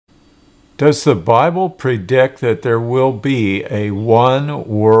Does the Bible predict that there will be a one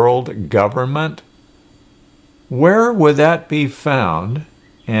world government? Where would that be found?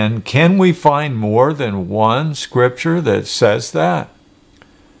 And can we find more than one scripture that says that?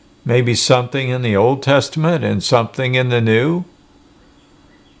 Maybe something in the Old Testament and something in the New?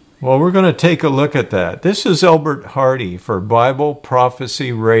 Well, we're going to take a look at that. This is Elbert Hardy for Bible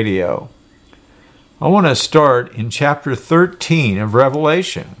Prophecy Radio. I want to start in chapter 13 of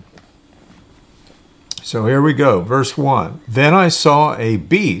Revelation. So here we go, verse 1. Then I saw a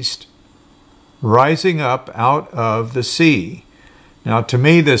beast rising up out of the sea. Now, to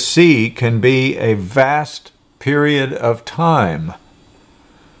me, the sea can be a vast period of time,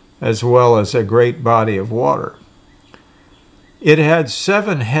 as well as a great body of water. It had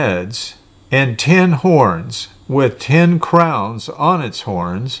 7 heads and 10 horns, with 10 crowns on its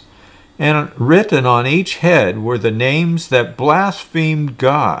horns, and written on each head were the names that blasphemed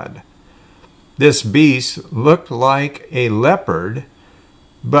God. This beast looked like a leopard,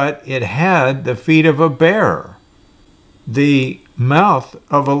 but it had the feet of a bear, the mouth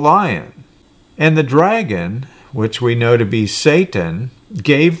of a lion. And the dragon, which we know to be Satan,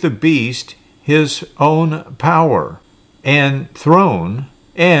 gave the beast his own power and throne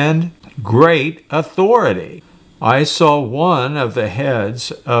and great authority. I saw one of the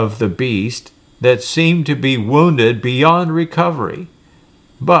heads of the beast that seemed to be wounded beyond recovery,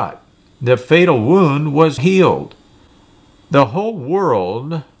 but the fatal wound was healed. The whole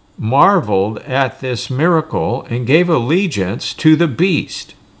world marveled at this miracle and gave allegiance to the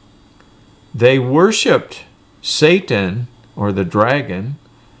beast. They worshipped Satan, or the dragon,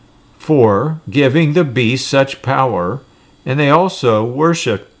 for giving the beast such power, and they also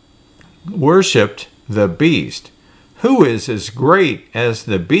worshipped the beast. Who is as great as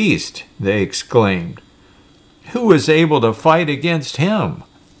the beast? They exclaimed. Who is able to fight against him?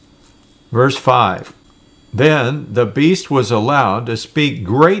 Verse 5. Then the beast was allowed to speak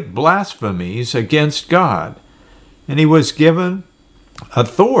great blasphemies against God, and he was given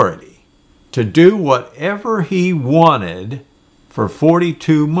authority to do whatever he wanted for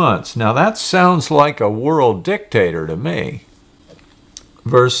 42 months. Now that sounds like a world dictator to me.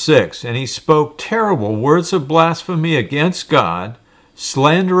 Verse 6, and he spoke terrible words of blasphemy against God,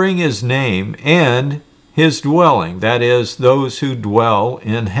 slandering his name and his dwelling, that is, those who dwell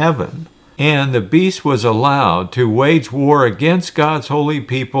in heaven. And the beast was allowed to wage war against God's holy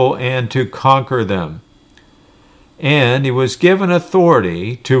people and to conquer them. And he was given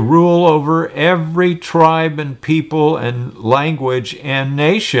authority to rule over every tribe and people and language and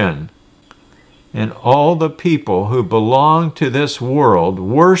nation. And all the people who belonged to this world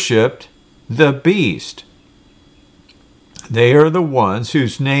worshipped the beast. They are the ones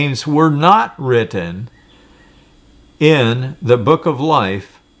whose names were not written in the book of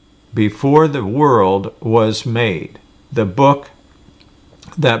life before the world was made, the book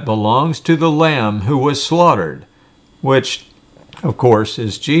that belongs to the Lamb who was slaughtered, which, of course,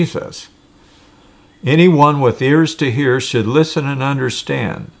 is Jesus. Anyone with ears to hear should listen and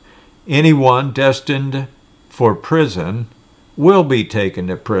understand. Anyone destined for prison will be taken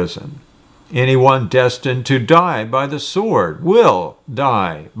to prison. Anyone destined to die by the sword will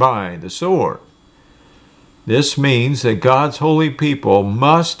die by the sword. This means that God's holy people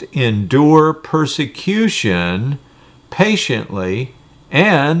must endure persecution patiently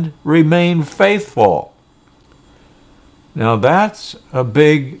and remain faithful. Now that's a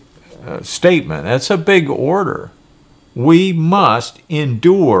big statement. That's a big order. We must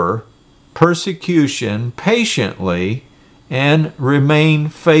endure persecution patiently and remain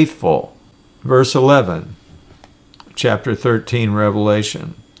faithful. Verse 11, chapter 13,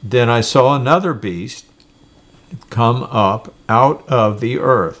 Revelation. Then I saw another beast come up out of the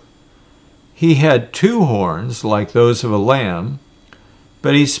earth. He had 2 horns like those of a lamb,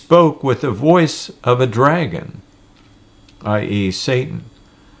 but he spoke with the voice of a dragon, i.e. Satan.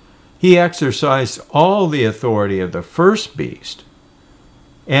 He exercised all the authority of the first beast,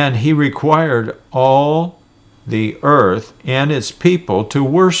 and he required all the earth and its people to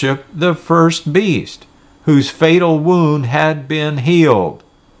worship the first beast, whose fatal wound had been healed.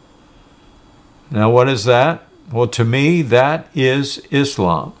 Now, what is that? Well, to me, that is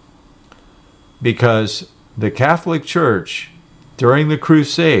Islam, because the Catholic Church during the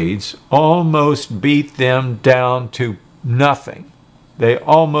Crusades almost beat them down to nothing. They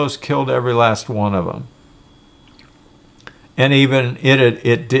almost killed every last one of them. And even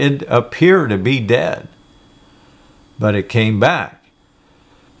it did appear to be dead, but it came back.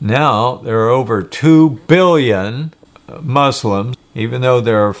 Now there are over 2 billion Muslims, even though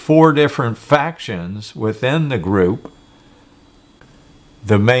there are 4 different factions within the group.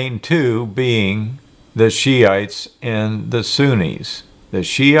 The main two being the Shiites and the Sunnis. The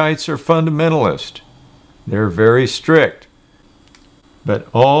Shiites are fundamentalist. They're very strict. But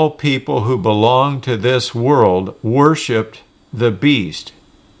all people who belong to this world worshiped the beast.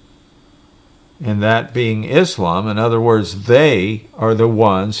 And that being Islam, in other words, they are the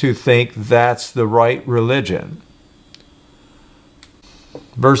ones who think that's the right religion.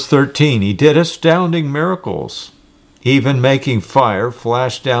 Verse 13, he did astounding miracles, even making fire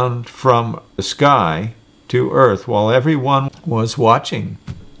flash down from the sky to earth while everyone was watching.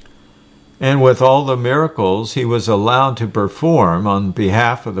 And with all the miracles he was allowed to perform on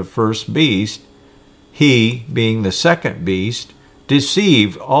behalf of the first beast, he, being the second beast,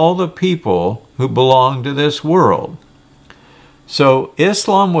 deceived all the people who belonged to this world. So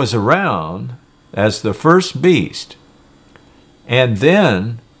Islam was around as the first beast, and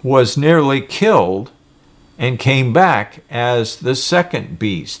then was nearly killed and came back as the second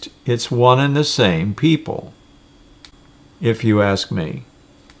beast. It's one and the same people, if you ask me.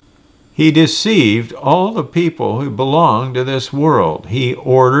 He deceived all the people who belonged to this world. He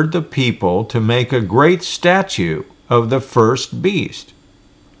ordered the people to make a great statue of the first beast,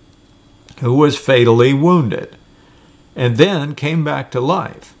 who was fatally wounded, and then came back to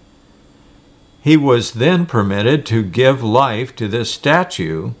life. He was then permitted to give life to this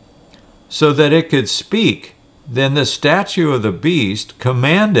statue so that it could speak. Then the statue of the beast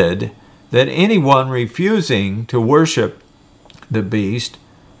commanded that anyone refusing to worship the beast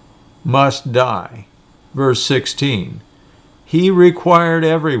must die. Verse 16, he required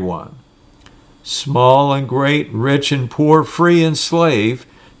everyone, small and great, rich and poor, free and slave,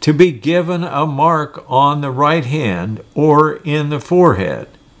 to be given a mark on the right hand or in the forehead.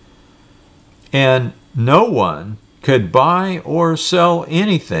 And no one could buy or sell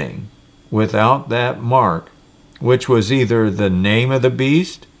anything without that mark, which was either the name of the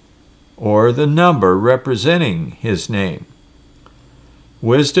beast or the number representing his name.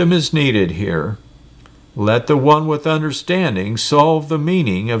 Wisdom is needed here. Let the one with understanding solve the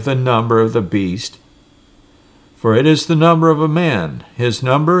meaning of the number of the beast, for it is the number of a man. His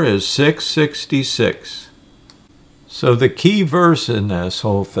number is 666. So the key verse in this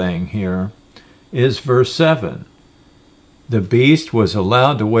whole thing here is verse 7. The beast was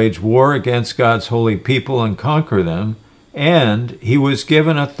allowed to wage war against God's holy people and conquer them, and he was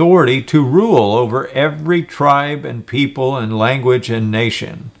given authority to rule over every tribe and people and language and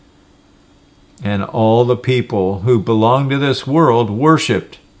nation. And all the people who belonged to this world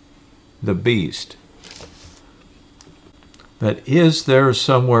worshipped the beast. But is there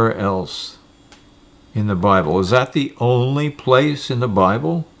somewhere else in the Bible? Is that the only place in the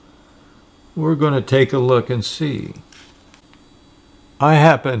Bible? We're going to take a look and see. I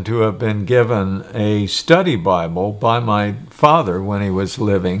happen to have been given a study Bible by my father when he was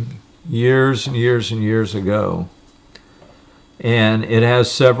living, years and years and years ago. And it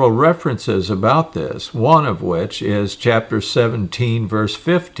has several references about this, one of which is chapter 17, verse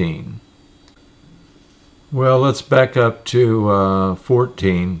 15. Well, let's back up to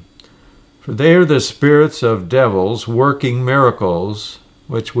 14. For they are the spirits of devils working miracles,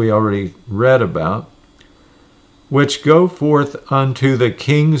 which we already read about, which go forth unto the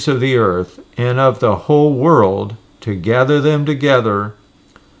kings of the earth and of the whole world to gather them together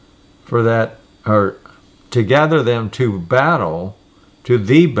to gather them to battle, to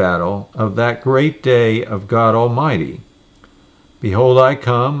the battle of that great day of God Almighty. Behold, I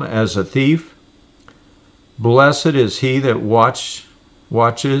come as a thief. Blessed is he that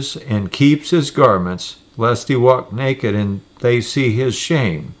watches and keeps his garments, lest he walk naked and they see his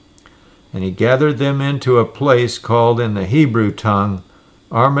shame. And he gathered them into a place called in the Hebrew tongue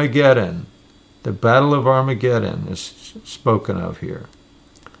Armageddon. The Battle of Armageddon is spoken of here.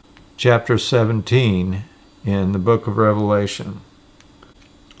 Chapter 17 in the book of Revelation.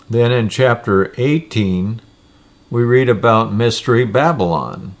 Then in chapter 18, we read about Mystery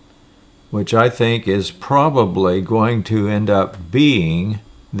Babylon, which I think is probably going to end up being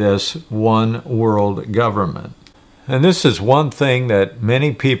this one world government. And this is one thing that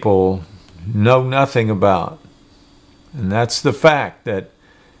many people know nothing about. And that's the fact that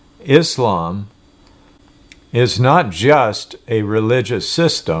Islam is not just a religious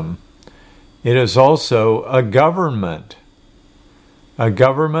system, it is also a government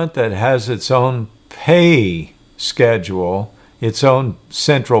that has its own pay schedule, its own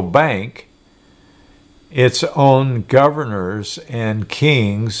central bank, its own governors and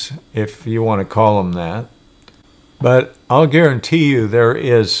kings, if you want to call them that. But I'll guarantee you there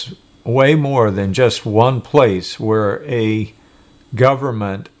is way more than just one place where a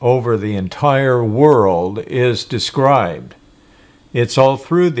government over the entire world is described. It's all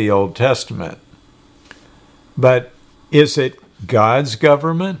through the Old Testament. But is it God's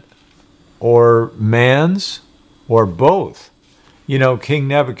government or man's or both? You know, King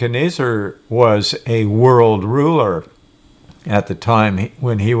Nebuchadnezzar was a world ruler at the time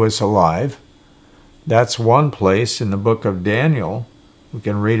when he was alive. That's one place in the book of Daniel. We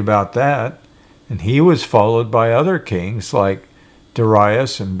can read about that. And he was followed by other kings like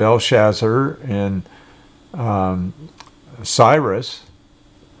Darius and Belshazzar and Cyrus.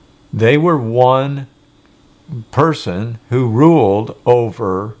 They were one person who ruled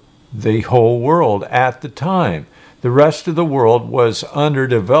over the whole world at the time. The rest of the world was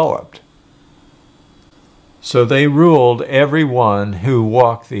underdeveloped. So they ruled everyone who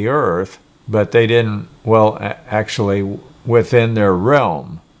walked the earth, but they didn't, actually within their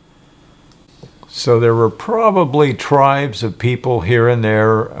realm. So there were probably tribes of people here and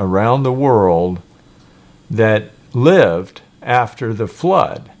there around the world that lived after the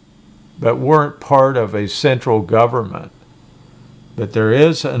flood, but weren't part of a central government. But there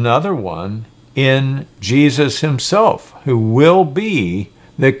is another one in Jesus himself, who will be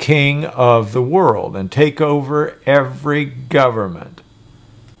the king of the world and take over every government.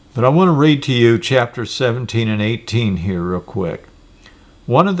 But I want to read to you chapter 17 and 18 here real quick.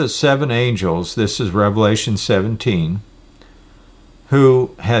 One of the seven angels, this is Revelation 17,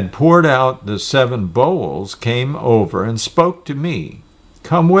 who had poured out the seven bowls, came over and spoke to me.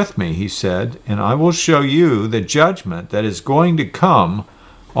 Come with me, he said, and I will show you the judgment that is going to come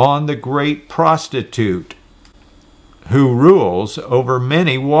on the great prostitute who rules over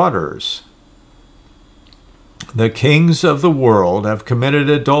many waters. The kings of the world have committed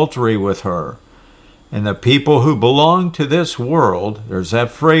adultery with her, and the people who belong to this world, there's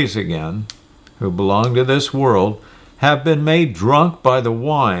that phrase again, who belong to this world, have been made drunk by the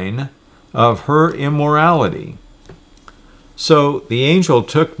wine of her immorality. So the angel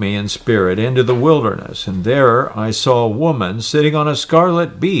took me in spirit into the wilderness, and there I saw a woman sitting on a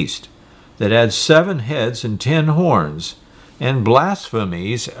scarlet beast that had 7 heads and 10 horns, and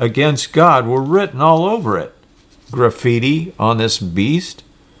blasphemies against God were written all over it. Graffiti on this beast.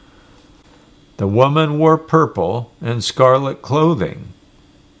 The woman wore purple and scarlet clothing,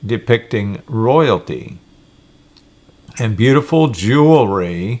 depicting royalty, and beautiful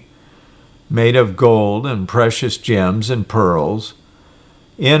jewelry made of gold and precious gems and pearls.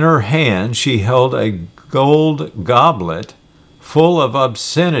 In her hand she held a gold goblet full of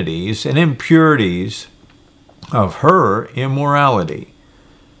obscenities and impurities of her immorality.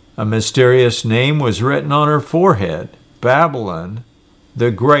 A mysterious name was written on her forehead, Babylon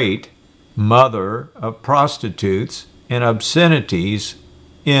the Great, mother of prostitutes and obscenities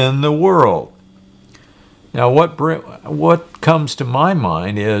in the world. Now what comes to my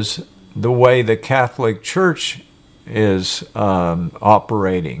mind is the way the Catholic Church is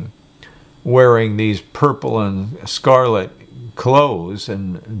operating, wearing these purple and scarlet clothes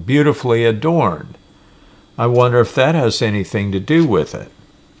and beautifully adorned. I wonder if that has anything to do with it.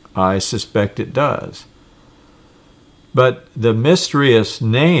 I suspect it does. But the mysterious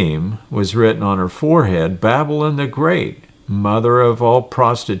name was written on her forehead, Babylon the Great, mother of all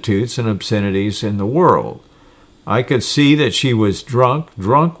prostitutes and obscenities in the world. I could see that she was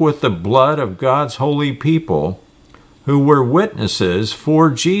drunk with the blood of God's holy people who were witnesses for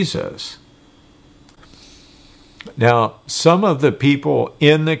Jesus. Now, some of the people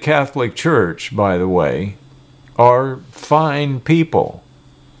in the Catholic Church, by the way, are fine people.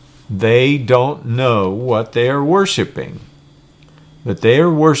 They don't know what they are worshiping, but they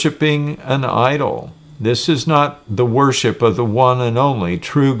are worshiping an idol. This is not the worship of the one and only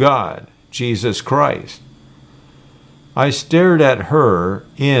true God, Jesus Christ. I stared at her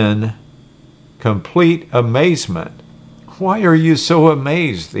in complete amazement. Why are you so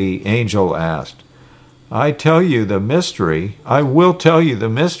amazed? The angel asked. I will tell you the mystery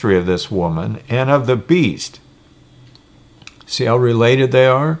of this woman and of the beast. See how related they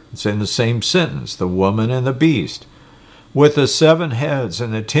are? It's in the same sentence, the woman and the beast. With the 7 heads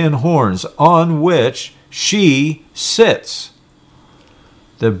and the 10 horns on which she sits.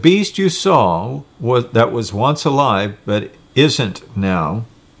 The beast you saw that was once alive but isn't now,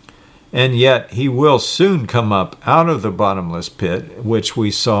 and yet he will soon come up out of the bottomless pit, which we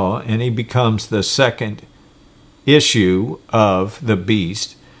saw, and he becomes the second issue of the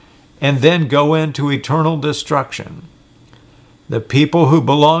beast, and then go into eternal destruction. The people who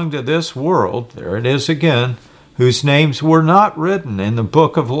belong to this world, there it is again, whose names were not written in the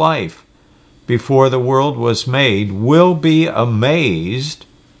book of life before the world was made, will be amazed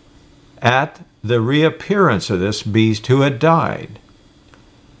at the reappearance of this beast who had died.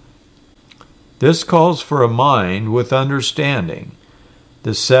 This calls for a mind with understanding.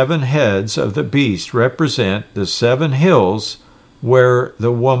 The 7 heads of the beast represent the 7 hills where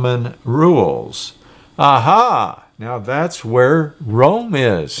the woman rules. Aha! Now that's where Rome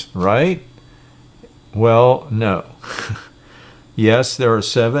is, right? Well, no. Yes, there are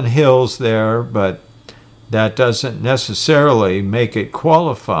 7 hills there, but that doesn't necessarily make it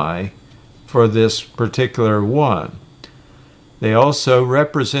qualify for this particular one. They also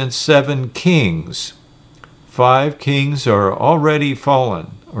represent 7 kings. 5 kings are already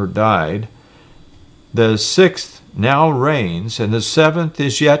fallen or died. The 6th now reigns, and the 7th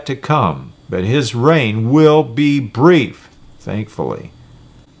is yet to come, but his reign will be brief, thankfully.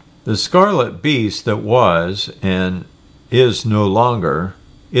 The scarlet beast that was and is no longer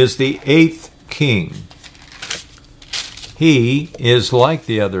is the 8th king. He is like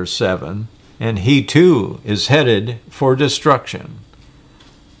the other 7, and he too is headed for destruction.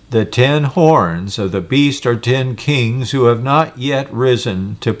 The 10 horns of the beast are 10 kings who have not yet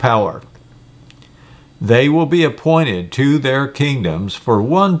risen to power. They will be appointed to their kingdoms for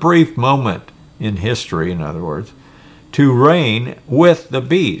one brief moment in history, in other words, to reign with the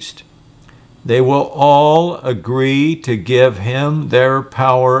beast. They will all agree to give him their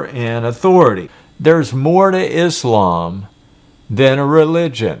power and authority. There's more to Islam than a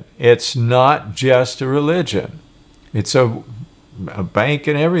religion. It's not just a religion. It's a bank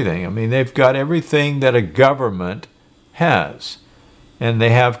and everything. I mean, they've got everything that a government has, and they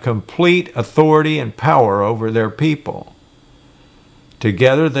have complete authority and power over their people.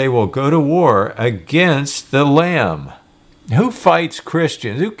 Together they will go to war against the Lamb. Who fights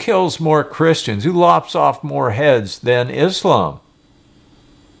Christians? Who kills more Christians? Who lops off more heads than Islam?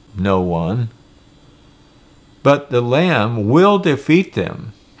 No one. But the Lamb will defeat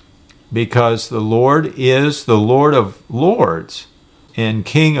them, because the Lord is the Lord of lords and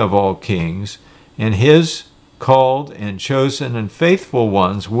King of all kings, and his called and chosen and faithful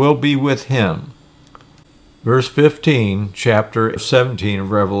ones will be with him. Verse 15, chapter 17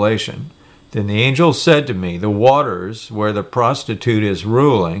 of Revelation. Then the angel said to me, the waters where the prostitute is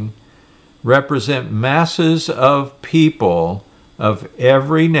ruling represent masses of people of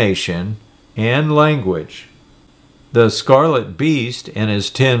every nation and language. The scarlet beast and his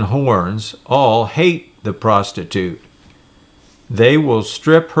 10 horns all hate the prostitute. They will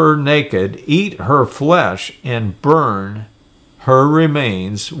strip her naked, eat her flesh, and burn her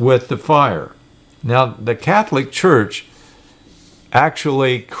remains with the fire. Now, the Catholic Church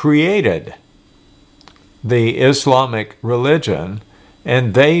actually created the Islamic religion,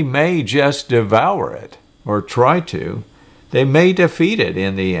 and they may just devour it, or try to. They may defeat it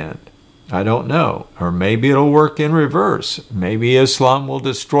in the end. I don't know. Or maybe it'll work in reverse. Maybe Islam will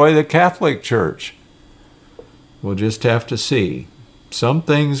destroy the Catholic Church. We'll just have to see. Some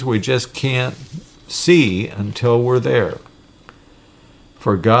things we just can't see until we're there.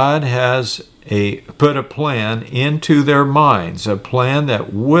 For God has put a plan into their minds, a plan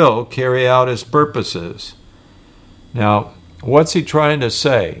that will carry out his purposes. Now, what's he trying to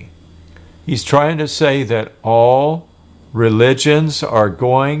say? He's trying to say that all religions are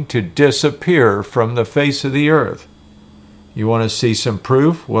going to disappear from the face of the earth. You want to see some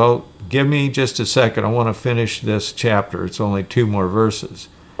proof? Well, give me just a second. I want to finish this chapter. It's only 2 more verses.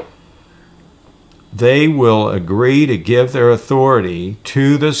 They will agree to give their authority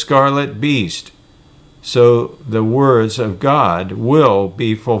to the scarlet beast, so the words of God will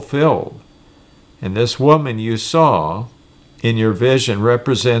be fulfilled. And this woman you saw in your vision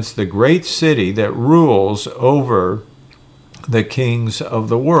represents the great city that rules over the kings of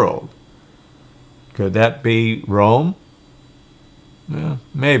the world. Could that be Rome?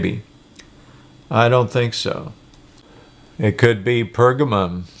 Maybe. I don't think so. It could be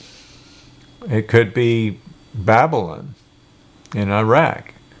Pergamum. It could be Babylon in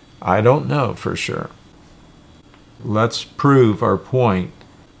Iraq. I don't know for sure. Let's prove our point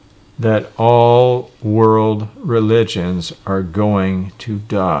that all world religions are going to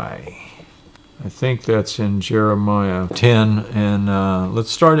die. I think that's in Jeremiah 10, and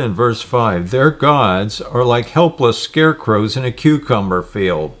let's start in verse 5. Their gods are like helpless scarecrows in a cucumber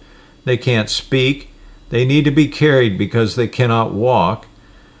field. They can't speak. They need to be carried because they cannot walk.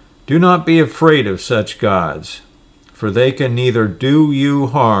 Do not be afraid of such gods, for they can neither do you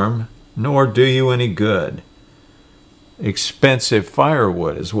harm nor do you any good. Expensive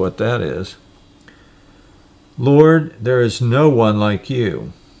firewood is what that is. Lord, there is no one like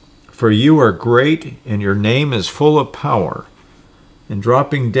you, for you are great and your name is full of power. And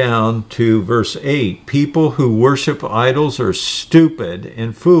dropping down to verse 8, people who worship idols are stupid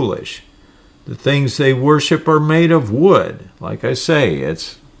and foolish. The things they worship are made of wood. Like I say,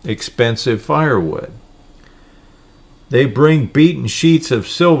 it's expensive firewood. They bring beaten sheets of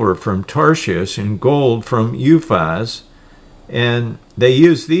silver from Tarshish and gold from Uphaz, and they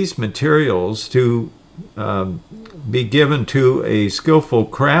use these materials to be given to a skillful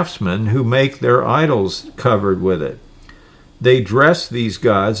craftsman who make their idols covered with it. They dress these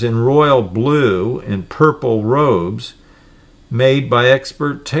gods in royal blue and purple robes made by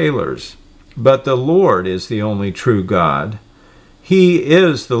expert tailors. But the Lord is the only true God. He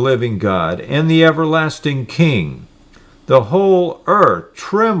is the living God and the everlasting King. The whole earth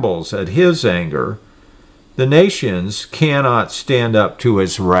trembles at his anger. The nations cannot stand up to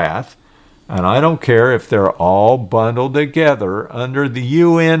his wrath. And I don't care if they're all bundled together under the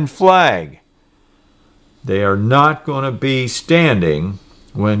UN flag. They are not going to be standing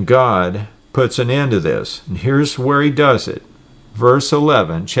when God puts an end to this. And here's where he does it. Verse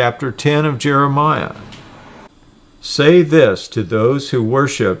 11, chapter 10 of Jeremiah. Say this to those who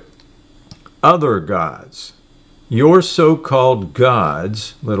worship other gods. Your so-called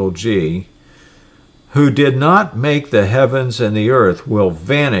gods, little g, who did not make the heavens and the earth will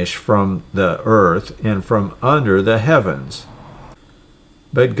vanish from the earth and from under the heavens.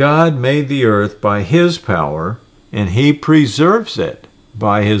 But God made the earth by his power, and he preserves it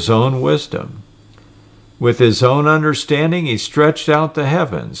by his own wisdom. With his own understanding, he stretched out the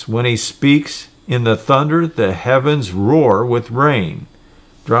heavens. When he speaks in the thunder, the heavens roar with rain.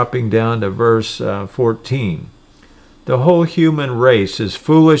 Dropping down to verse 14. The whole human race is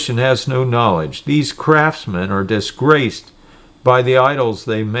foolish and has no knowledge. These craftsmen are disgraced by the idols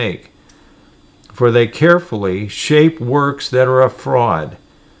they make, for they carefully shape works that are a fraud.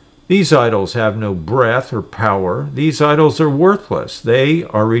 These idols have no breath or power. These idols are worthless. They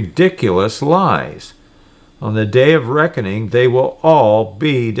are ridiculous lies. On the day of reckoning, they will all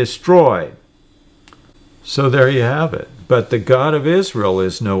be destroyed. So there you have it. But the God of Israel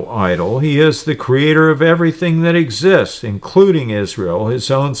is no idol. He is the creator of everything that exists, including Israel,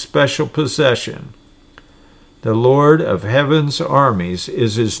 his own special possession. The Lord of heaven's armies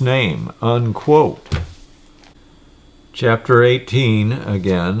is his name, unquote. Chapter 18,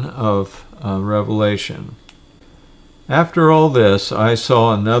 again, of Revelation. After all this, I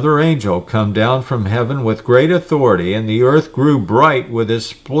saw another angel come down from heaven with great authority, and the earth grew bright with his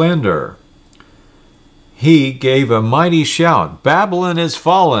splendor. He gave a mighty shout, Babylon is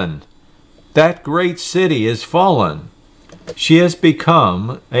fallen! That great city is fallen! She has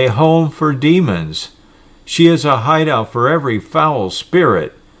become a home for demons. She is a hideout for every foul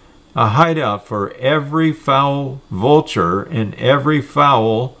spirit, a hideout for every foul vulture and every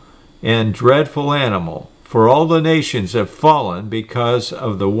foul and dreadful animal. For all the nations have fallen because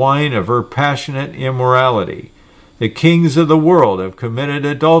of the wine of her passionate immorality. The kings of the world have committed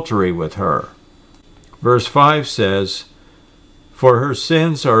adultery with her. Verse 5 says, For her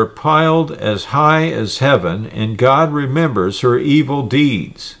sins are piled as high as heaven, and God remembers her evil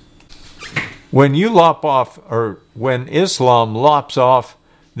deeds. When you lop off, or when Islam lops off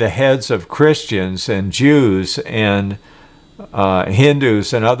the heads of Christians and Jews and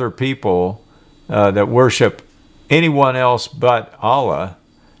Hindus and other people that worship anyone else but Allah,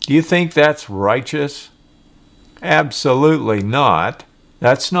 do you think that's righteous? Absolutely not.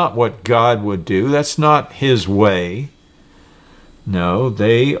 That's not what God would do. That's not his way. No,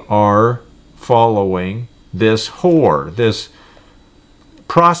 they are following this whore, this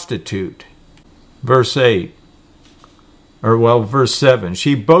prostitute. Verse 7.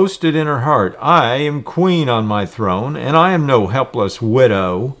 She boasted in her heart, I am queen on my throne, and I am no helpless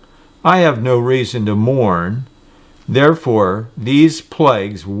widow. I have no reason to mourn. Therefore, these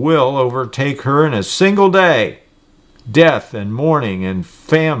plagues will overtake her in a single day. Death and mourning and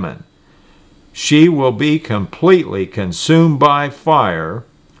famine. She will be completely consumed by fire,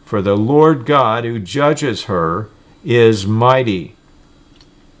 for the Lord God who judges her is mighty.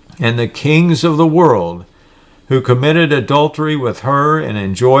 And the kings of the world who committed adultery with her and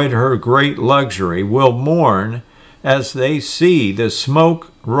enjoyed her great luxury will mourn as they see the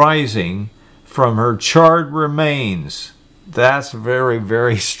smoke rising from her charred remains. That's very,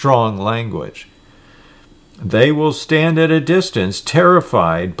 very strong language. They will stand at a distance,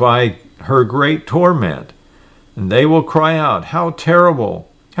 terrified by her great torment, and they will cry out, How terrible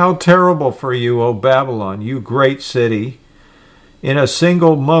for you, O Babylon, you great city! In a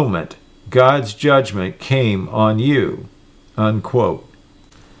single moment, God's judgment came on you, unquote.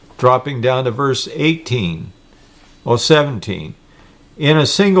 Dropping down to verse 17. In a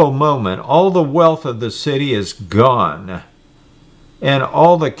single moment, all the wealth of the city is gone, and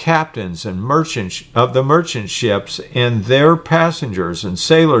all the captains and merchants of the merchant ships and their passengers and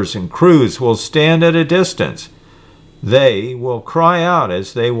sailors and crews will stand at a distance. They will cry out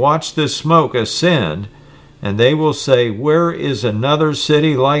as they watch the smoke ascend and they will say, where is another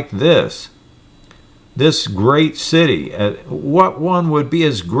city like this? This great city, what one would be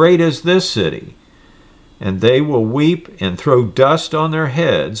as great as this city? And they will weep and throw dust on their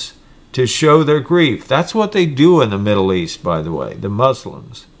heads to show their grief. That's what they do in the Middle East, by the way, the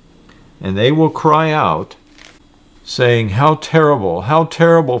Muslims. And they will cry out, saying, how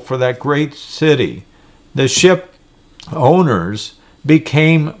terrible for that great city. The ship owners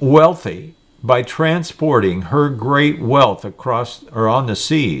became wealthy by transporting her great wealth across or on the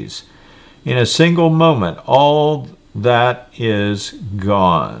seas. In a single moment, all that is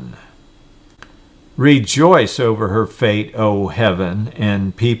gone. Rejoice over her fate, O heaven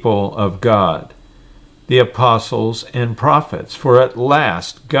and people of God, the apostles and prophets, for at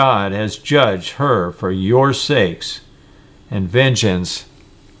last God has judged her for your sakes, and vengeance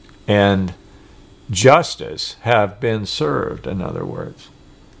and justice have been served, in other words.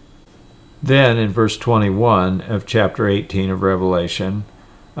 Then in verse 21 of chapter 18 of Revelation,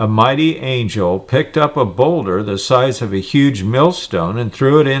 a mighty angel picked up a boulder the size of a huge millstone and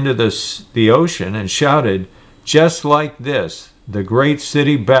threw it into the ocean and shouted, just like this, the great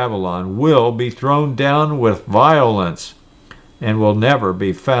city Babylon will be thrown down with violence and will never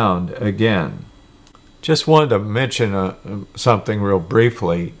be found again. Just wanted to mention something real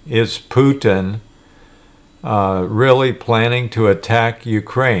briefly. Is Putin really planning to attack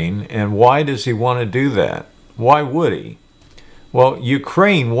Ukraine, and why does he want to do that? Why would he? Well,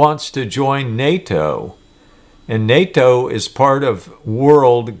 Ukraine wants to join NATO, and NATO is part of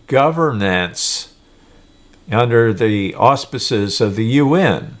world governance under the auspices of the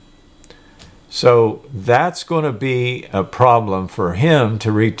UN. So that's going to be a problem for him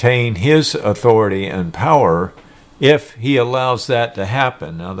to retain his authority and power if he allows that to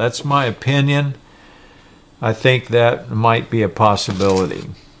happen. Now, that's my opinion. I think that might be a possibility.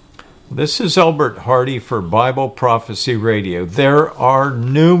 This is Elbert Hardy for Bible Prophecy Radio. There are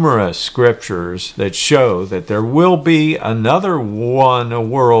numerous scriptures that show that there will be another one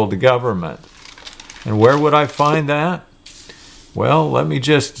world government. And where would I find that? Well, let me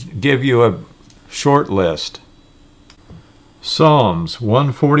just give you a short list. Psalms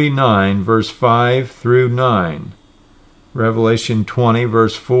 149, verse 5 through 9. Revelation 20,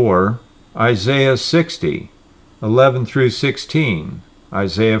 verse 4. Isaiah 60, 11 through 16.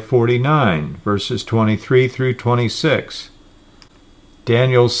 Isaiah 49, verses 23 through 26.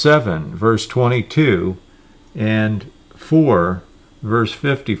 Daniel 7, verse 22, and 4, verse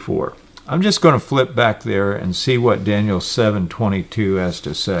 54. I'm just going to flip back there and see what Daniel 7:22 has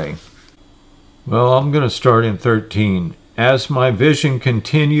to say. Well, I'm going to start in 13. As my vision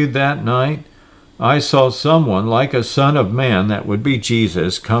continued that night, I saw someone like a son of man, that would be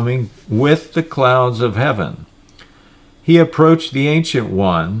Jesus, coming with the clouds of heaven. He approached the Ancient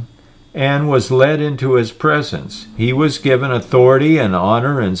One and was led into his presence. He was given authority and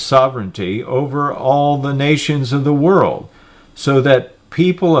honor and sovereignty over all the nations of the world, so that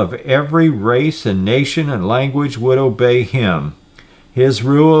people of every race and nation and language would obey him. His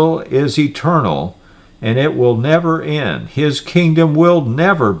rule is eternal, and it will never end. His kingdom will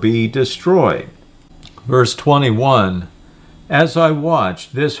never be destroyed. Verse 21, as I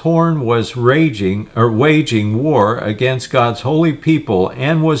watched, this horn was waging war against God's holy people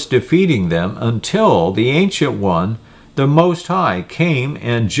and was defeating them until the Ancient One, the Most High, came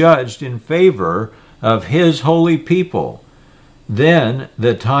and judged in favor of his holy people. Then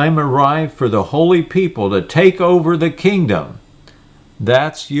the time arrived for the holy people to take over the kingdom.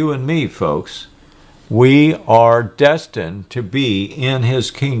 That's you and me, folks. We are destined to be in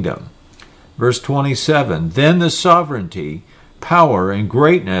his kingdom. Verse 27, then the sovereignty, power, and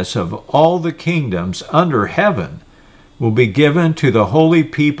greatness of all the kingdoms under heaven will be given to the holy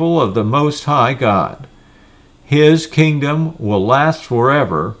people of the Most High God. His kingdom will last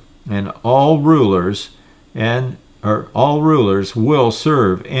forever, and all rulers will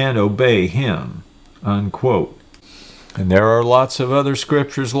serve and obey him. Unquote. And there are lots of other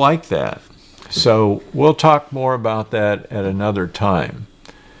scriptures like that. So we'll talk more about that at another time.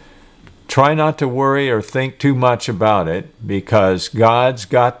 Try not to worry or think too much about it, because God's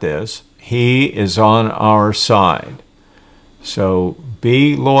got this. He is on our side. So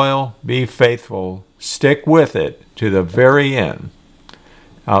be loyal, be faithful, stick with it to the very end.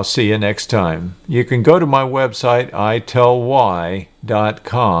 I'll see you next time. You can go to my website, itellwhy.com,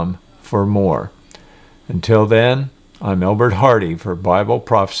 for more. Until then, I'm Elbert Hardy for Bible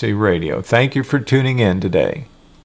Prophecy Radio. Thank you for tuning in today.